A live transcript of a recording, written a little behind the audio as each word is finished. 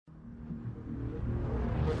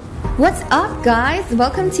What's up, guys?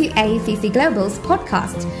 Welcome to AECC Global's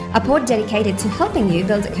podcast, a pod dedicated to helping you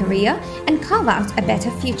build a career and carve out a better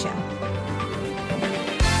future.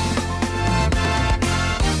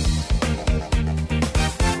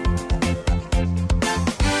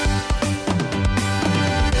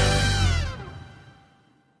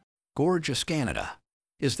 Gorgeous Canada.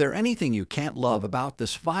 Is there anything you can't love about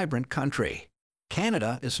this vibrant country?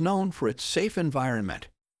 Canada is known for its safe environment,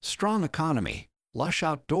 strong economy, lush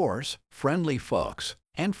outdoors, friendly folks,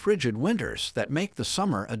 and frigid winters that make the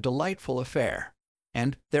summer a delightful affair.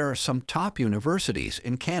 And there are some top universities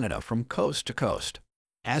in Canada from coast to coast.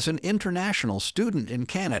 As an international student in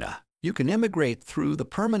Canada, you can immigrate through the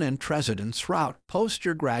permanent residence route post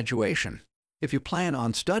your graduation. If you plan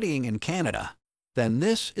on studying in Canada, then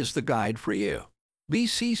this is the guide for you.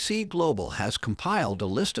 AECC Global has compiled a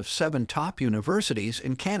list of 7 top universities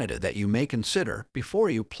in Canada that you may consider before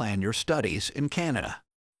you plan your studies in Canada.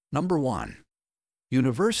 Number 1.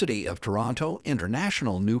 University of Toronto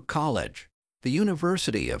International New College. The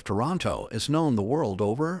University of Toronto is known the world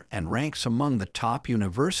over and ranks among the top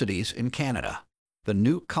universities in Canada. The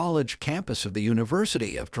New College campus of the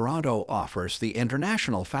University of Toronto offers the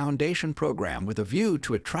International Foundation Program with a view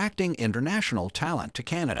to attracting international talent to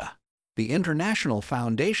Canada. The International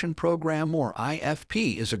Foundation Program, or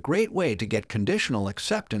IFP, is a great way to get conditional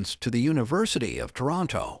acceptance to the University of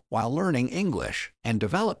Toronto while learning English and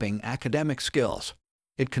developing academic skills.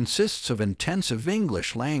 It consists of intensive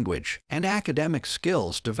English language and academic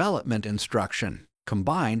skills development instruction,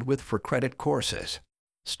 combined with for-credit courses.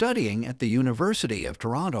 Studying at the University of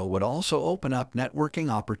Toronto would also open up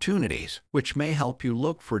networking opportunities, which may help you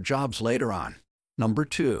look for jobs later on. Number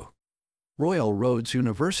 2. Royal Roads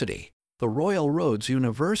University. The Royal Roads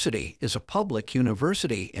University is a public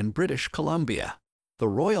university in British Columbia. The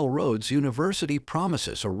Royal Roads University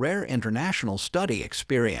promises a rare international study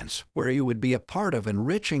experience where you would be a part of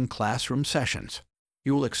enriching classroom sessions.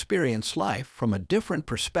 You will experience life from a different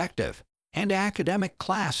perspective, and academic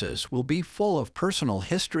classes will be full of personal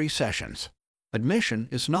history sessions. Admission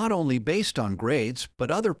is not only based on grades but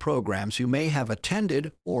other programs you may have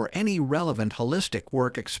attended or any relevant holistic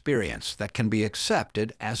work experience that can be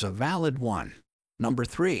accepted as a valid one. Number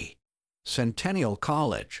 3. Centennial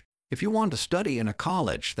College. If you want to study in a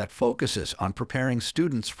college that focuses on preparing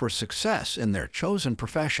students for success in their chosen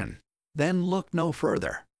profession, then look no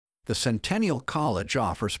further. The Centennial College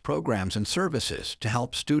offers programs and services to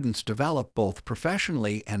help students develop both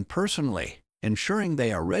professionally and personally, ensuring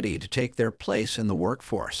they are ready to take their place in the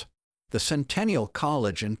workforce. The Centennial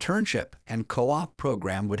College Internship and Co-op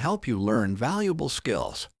program would help you learn valuable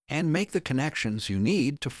skills and make the connections you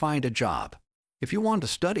need to find a job. If you want to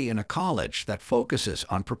study in a college that focuses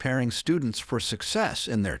on preparing students for success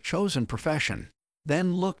in their chosen profession,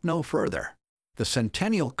 then look no further. The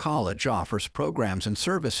Centennial College offers programs and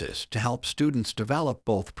services to help students develop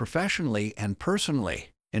both professionally and personally,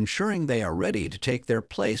 ensuring they are ready to take their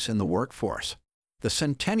place in the workforce. The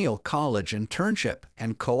Centennial College Internship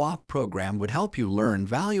and Co-op program would help you learn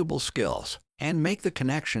valuable skills and make the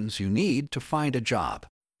connections you need to find a job.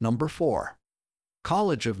 Number 4.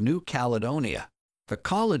 College of New Caledonia. The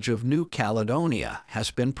College of New Caledonia has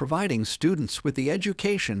been providing students with the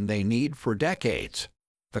education they need for decades.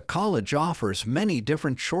 The college offers many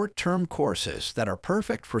different short-term courses that are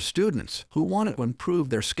perfect for students who want to improve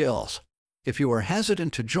their skills. If you are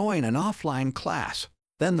hesitant to join an offline class,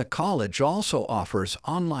 then the college also offers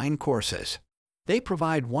online courses. They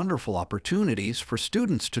provide wonderful opportunities for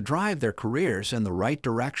students to drive their careers in the right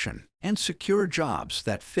direction and secure jobs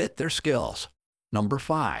that fit their skills. Number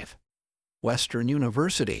 5. Western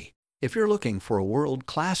University. If you're looking for a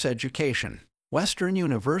world-class education, Western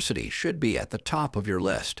University should be at the top of your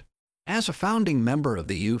list. As a founding member of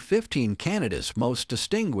the U15 Canada's most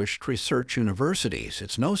distinguished research universities,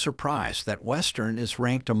 it's no surprise that Western is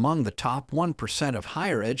ranked among the top 1% of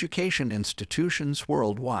higher education institutions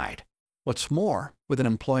worldwide. What's more, with an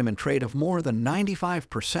employment rate of more than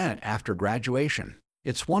 95% after graduation,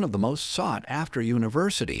 it's one of the most sought-after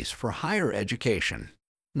universities for higher education.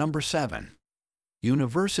 Number 7.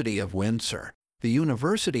 University of Windsor. The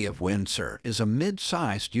University of Windsor is a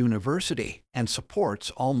mid-sized university and supports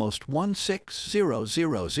almost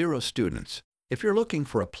 16,000 students. If you're looking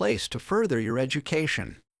for a place to further your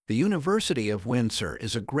education, the University of Windsor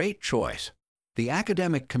is a great choice. The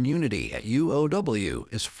academic community at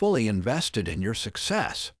UOW is fully invested in your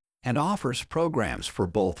success and offers programs for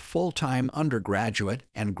both full-time undergraduate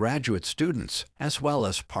and graduate students, as well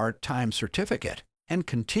as part-time certificate and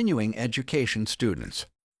continuing education students.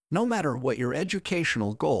 No matter what your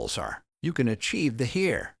educational goals are, you can achieve the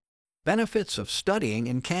here. Benefits of studying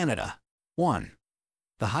in Canada. 1.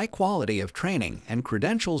 The high quality of training and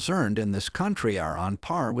credentials earned in this country are on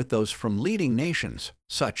par with those from leading nations,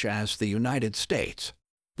 such as the United States.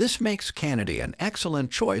 This makes Canada an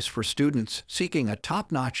excellent choice for students seeking a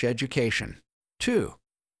top-notch education. 2.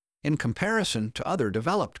 In comparison to other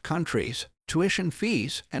developed countries, tuition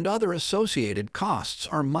fees and other associated costs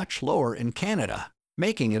are much lower in Canada,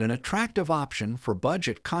 making it an attractive option for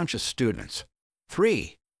budget-conscious students.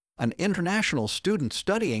 3. An international student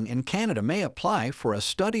studying in Canada may apply for a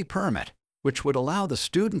study permit, which would allow the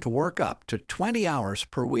student to work up to 20 hours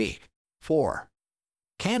per week. 4.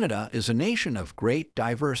 Canada is a nation of great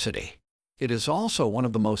diversity. It is also one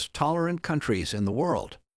of the most tolerant countries in the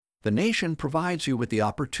world. The nation provides you with the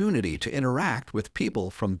opportunity to interact with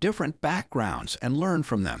people from different backgrounds and learn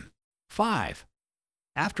from them. 5.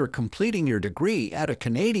 After completing your degree at a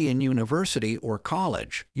Canadian university or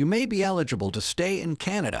college, you may be eligible to stay in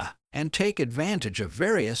Canada and take advantage of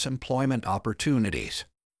various employment opportunities.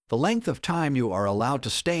 The length of time you are allowed to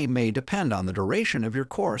stay may depend on the duration of your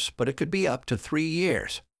course, but it could be up to 3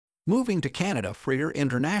 years. Moving to Canada for your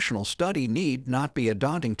international study need not be a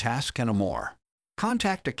daunting task anymore.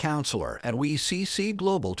 Contact a counselor at AECC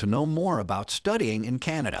Global to know more about studying in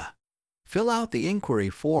Canada. Fill out the inquiry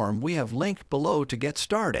form we have linked below to get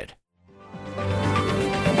started.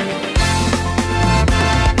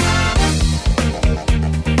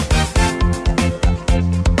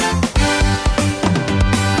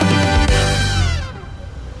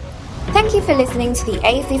 Thank you for listening to the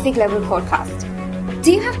AECC Global podcast.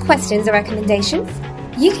 Do you have questions or recommendations?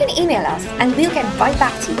 You can email us and we'll get right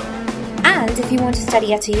back to you. And if you want to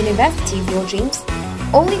study at a university of your dreams,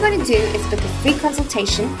 all you're going to do is book a free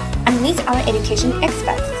consultation and meet our education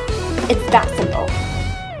experts. It's that simple.